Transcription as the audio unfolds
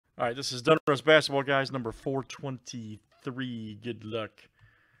All right, this is Donruss basketball, guys, number 423. Good luck.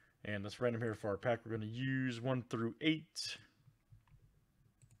 And let's random here for our pack. We're going to use 1 through 8.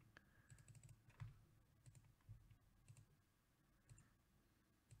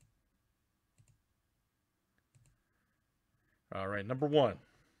 All right, number 1.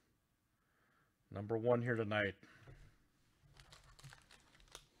 Number 1 here tonight.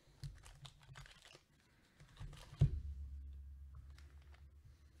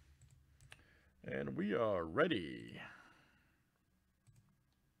 And we are ready.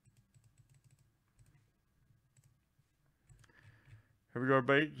 Here we go,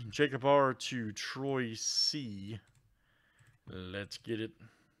 everybody. Jacob R to Troy C. Let's get it.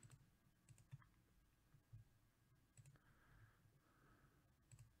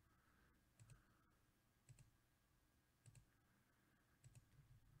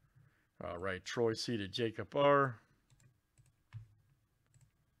 All right, Troy C to Jacob R.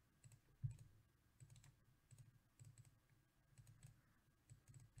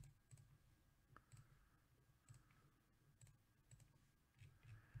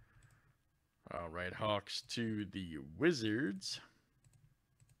 All right, Hawks to the Wizards.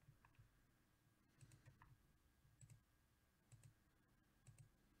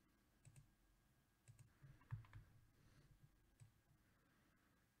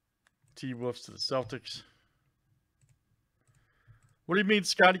 T-Wolves to the Celtics. What do you mean,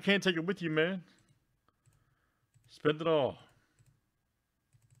 Scott? You can't take it with you, man. Spend it all.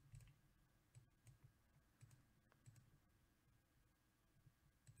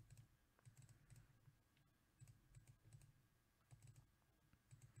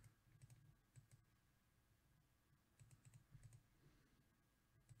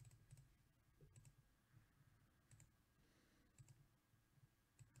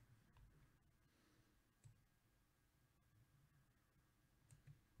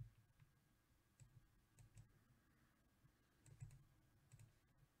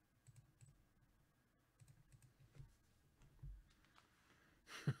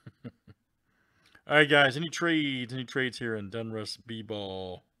 All right, guys. Any trades? Any trades here in Donruss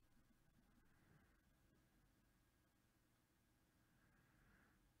B-Ball?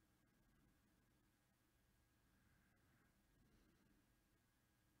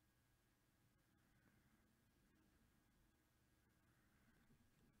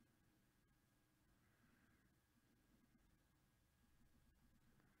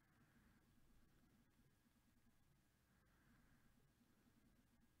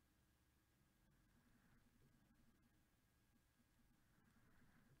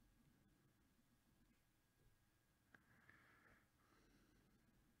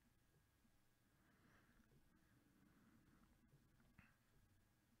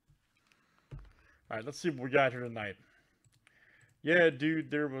 All right, let's see what we got here tonight. Yeah,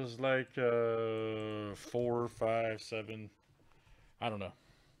 dude, there was like 4, 5, 7. I don't know.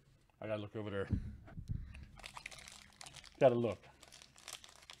 I gotta look over there. Gotta look.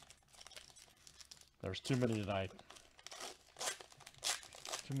 There's too many tonight.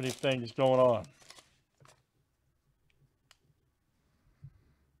 Too many things going on.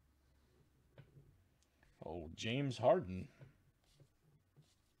 Oh, James Harden.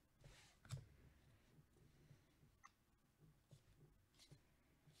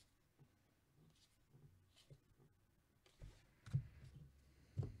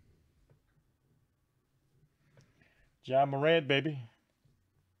 Ja Morant, baby.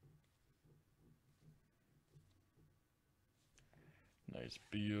 Nice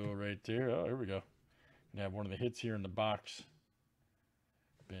Beal right there. Oh, here we go. Gonna have one of the hits here in the box.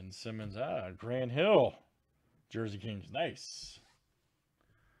 Ben Simmons. Grant Hill. Jersey Kings. Nice.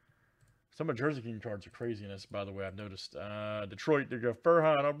 Some of Jersey King cards are craziness, by the way, I've noticed. Detroit, there you go.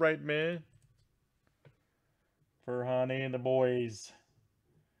 Furhan. All right, man. Furhan and the boys.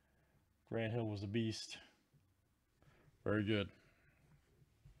 Grant Hill was a beast. Very good.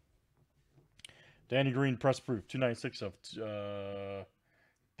 Danny Green, press proof. 296 of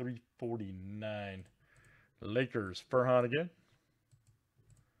 349. Lakers, Furhan again.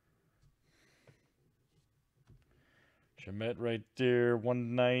 Shamet right there.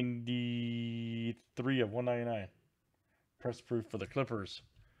 193 of 199. Press proof for the Clippers.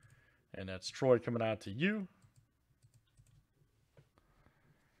 And that's Troy coming out to you.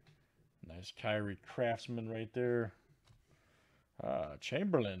 Nice Kyrie Craftsman right there.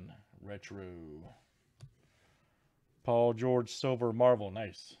 Chamberlain retro. Paul George Silver Marvel.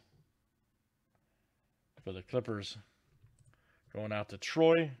 Nice. For the Clippers. Going out to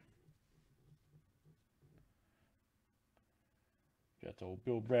Troy. Got the old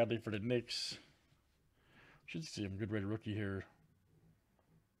Bill Bradley for the Knicks. Should see him. Good rated rookie here.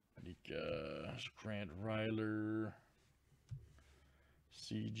 Grant Ryler,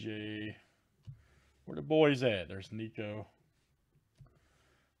 CJ. Where the boys at? There's Nico.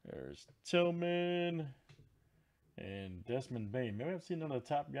 There's Tillman. And Desmond Bain. Maybe I've seen none of the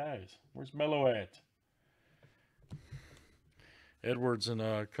top guys. Where's Melo at? Edwards and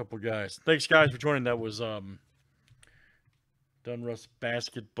a couple guys. Thanks, guys, for joining. That was Donruss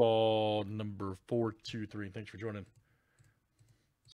Basketball number 423. Thanks for joining.